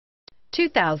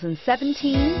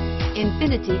2017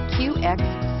 INFINITI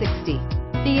QX60.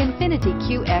 The INFINITI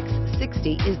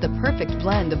QX60 is the perfect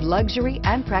blend of luxury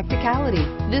and practicality.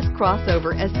 This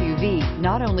crossover SUV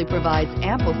not only provides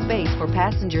ample space for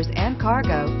passengers and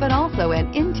cargo, but also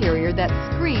an interior that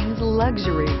screams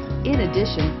luxury. In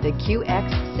addition, the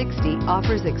QX60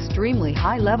 offers extremely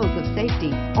high levels of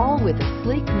safety, all with a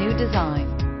sleek new design.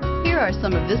 Here are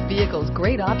some of this vehicle's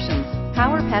great options: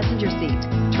 power passenger seat,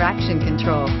 traction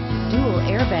control, dual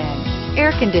airbags,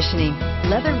 air conditioning,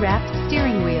 leather-wrapped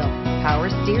steering wheel,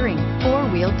 power steering,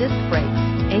 four-wheel disc brakes,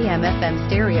 AM/FM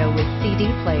stereo with CD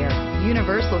player,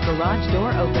 universal garage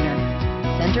door opener,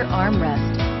 center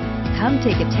armrest. Come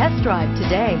take a test drive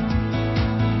today.